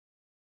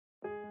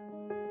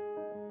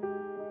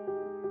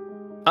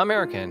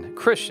American,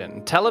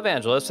 Christian,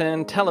 televangelist,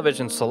 and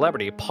television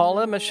celebrity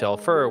Paula Michelle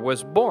Furr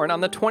was born on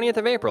the 20th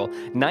of April,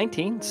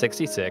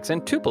 1966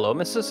 in Tupelo,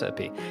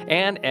 Mississippi,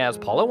 and as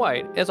Paula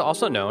White is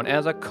also known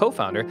as a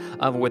co-founder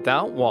of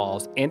Without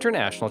Walls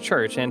International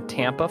Church in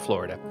Tampa,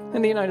 Florida,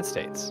 in the United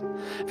States.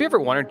 Have you ever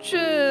wondered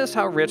just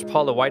how rich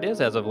Paula White is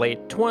as of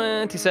late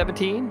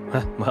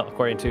 2017? Well,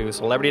 according to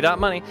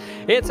Celebrity.money,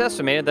 it's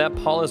estimated that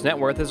Paula's net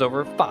worth is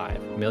over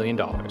 $5 million,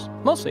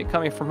 mostly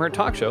coming from her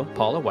talk show,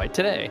 Paula White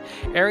Today,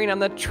 airing on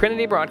the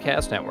Trinity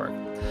Broadcast Network.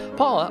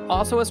 Paula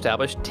also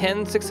established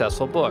 10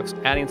 successful books,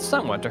 adding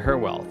somewhat to her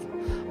wealth.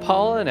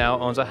 Paula now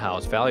owns a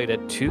house valued at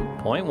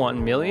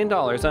 $2.1 million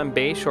on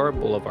Bayshore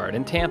Boulevard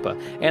in Tampa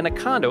and a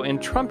condo in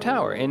Trump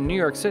Tower in New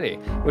York City,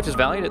 which is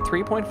valued at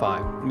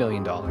 $3.5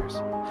 million.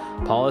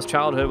 Paula's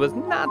childhood was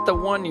not the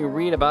one you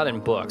read about in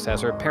books,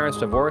 as her parents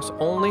divorced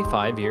only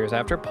 5 years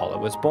after Paula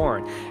was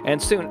born,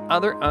 and soon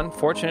other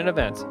unfortunate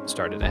events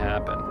started to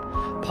happen.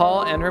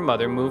 Paula and her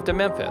mother moved to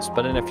Memphis,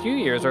 but in a few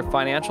years her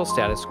financial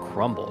status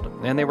crumbled,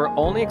 and they were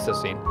only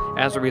existing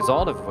as a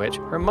result of which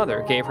her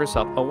mother gave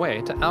herself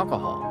away to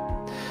alcohol.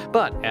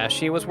 But as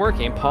she was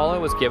working, Paula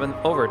was given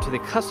over to the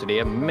custody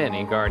of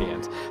many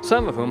guardians,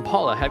 some of whom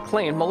Paula had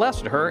claimed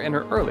molested her in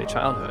her early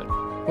childhood.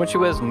 When she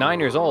was 9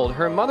 years old,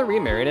 her mother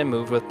remarried and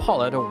moved with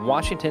Paula to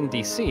Washington,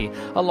 D.C.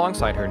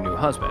 alongside her new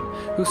husband,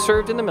 who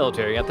served in the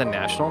military at the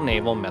National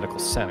Naval Medical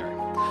Center.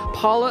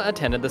 Paula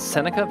attended the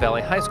Seneca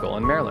Valley High School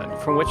in Maryland,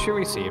 from which she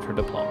received her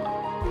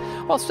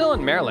diploma. While still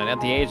in Maryland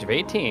at the age of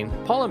 18,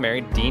 Paula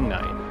married Dean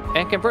Knight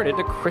and converted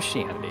to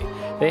Christianity.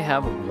 They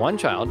have one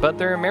child, but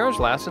their marriage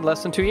lasted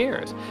less than 2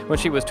 years. When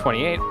she was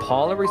 28,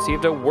 Paula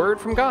received a word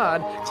from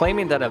God,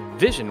 claiming that a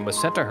vision was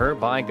sent to her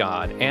by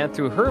God, and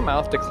through her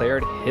mouth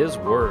declared His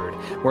word,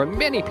 where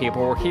many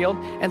people were healed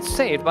and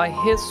saved by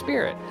His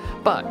Spirit.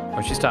 But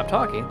when she stopped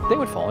talking, they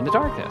would fall into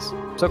darkness.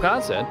 So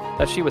God said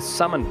that she was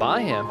summoned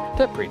by Him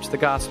to preach the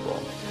gospel.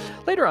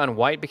 Later on,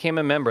 White became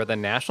a member of the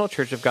National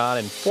Church of God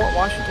in Fort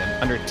Washington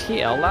under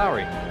T.L.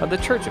 Lowry of the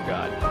Church of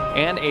God,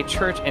 and a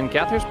church in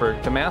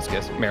Gaithersburg,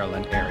 Damascus,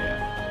 Maryland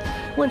area.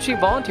 When she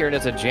volunteered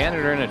as a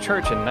janitor in a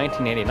church in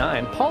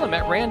 1989, Paula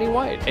met Randy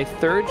White, a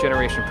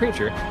third-generation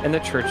preacher in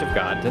the Church of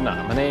God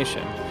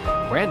denomination.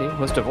 Randy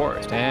was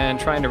divorced and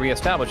trying to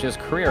reestablish his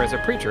career as a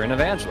preacher and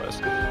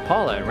evangelist.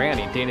 Paula and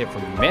Randy dated for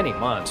many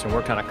months and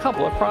worked on a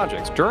couple of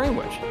projects, during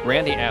which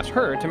Randy asked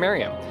her to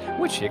marry him,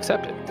 which she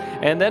accepted,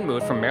 and then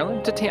moved from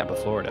Maryland to Tampa,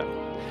 Florida.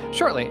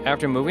 Shortly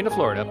after moving to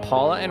Florida,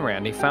 Paula and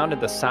Randy founded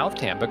the South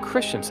Tampa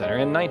Christian Center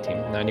in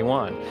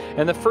 1991.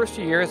 In the first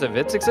years of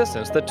its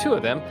existence, the two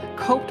of them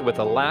coped with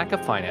the lack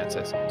of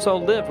finances, so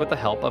lived with the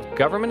help of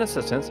government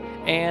assistance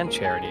and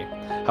charity.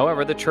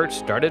 However, the church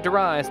started to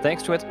rise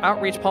thanks to its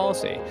outreach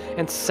policy.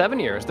 In 7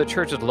 years, the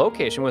church's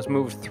location was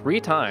moved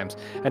 3 times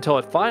until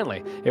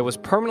it was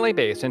permanently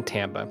based in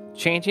Tampa,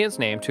 changing its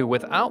name to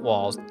Without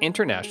Walls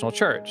International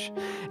Church.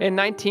 In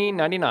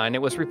 1999,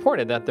 it was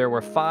reported that there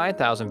were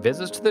 5,000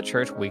 visits to the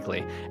church weekly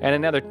and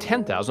another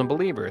 10,000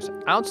 believers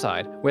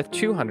outside, with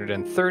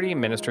 230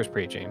 ministers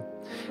preaching.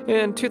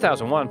 In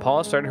 2001,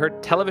 Paula started her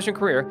television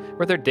career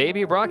with her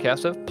debut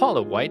broadcast of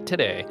Paula White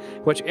Today,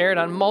 which aired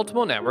on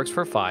multiple networks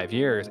for 5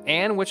 years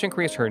and which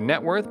increased her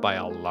net worth by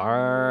a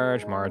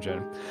large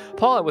margin.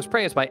 Paula was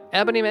praised by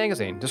Ebony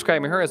magazine,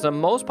 describing her as the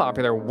most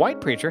popular white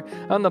preacher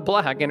on the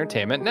Black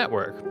Entertainment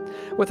Network.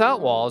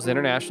 Without Walls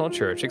International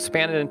Church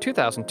expanded in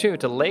 2002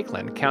 to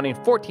Lakeland, counting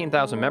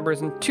 14,000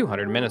 members and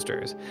 200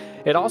 ministers.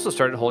 It also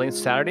started holding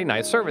Saturday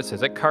night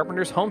services at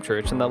Carpenter's Home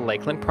Church in the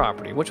Lakeland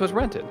property, which was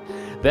rented,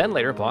 then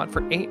later bought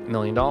for $8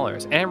 million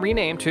and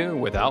renamed to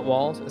Without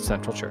Walls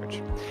Central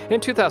Church. In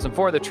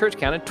 2004, the church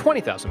counted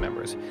 20,000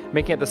 members,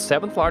 making it the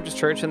 7th largest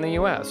church in the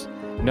U.S.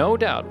 No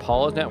doubt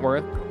Paula's net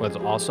worth was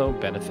also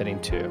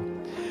benefiting too.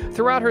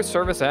 Throughout her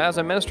service as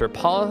a minister,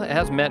 Paula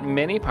has met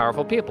many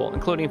powerful people,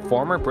 including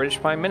former British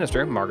Prime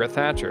Minister Margaret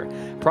Thatcher,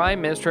 Prime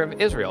Minister of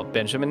Israel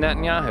Benjamin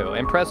Netanyahu,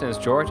 and Presidents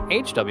George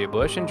H.W.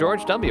 Bush and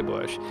George W.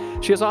 Bush.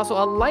 She is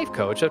also a life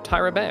coach of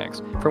Tyra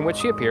Banks, from which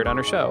she appeared on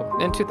her show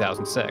in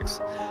 2006.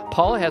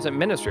 Paula has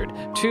administered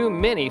to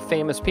many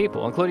famous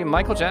people, including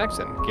Michael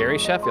Jackson, Gary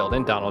Sheffield,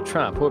 and Donald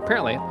Trump, who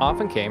apparently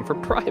often came for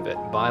private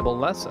Bible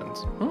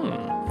lessons.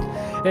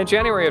 In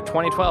January of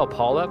 2012,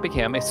 Paula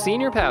became a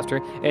senior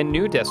pastor in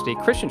New Destiny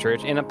Christian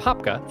Church in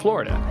Apopka,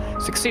 Florida,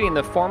 succeeding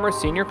the former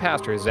senior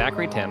pastor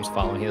Zachary Timms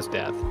following his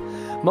death.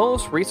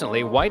 Most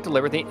recently, White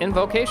delivered the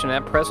invocation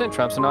at President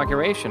Trump's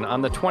inauguration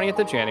on the 20th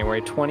of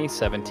January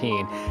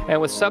 2017 and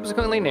was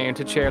subsequently named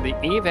to chair the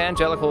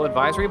Evangelical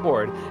Advisory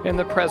Board in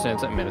the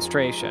President's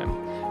administration.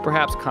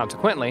 Perhaps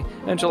consequently,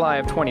 in July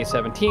of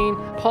 2017,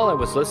 Paula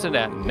was listed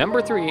at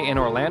number 3 in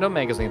Orlando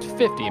Magazine's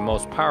 50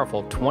 Most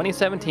Powerful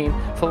 2017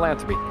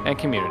 Philanthropy and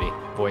Community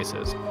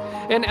Voices.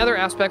 In other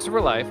aspects of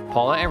her life,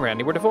 Paula and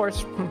Randy were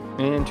divorced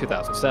in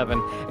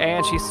 2007,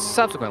 and she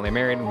subsequently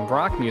married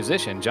rock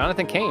musician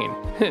Jonathan Cain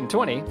in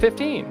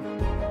 2015.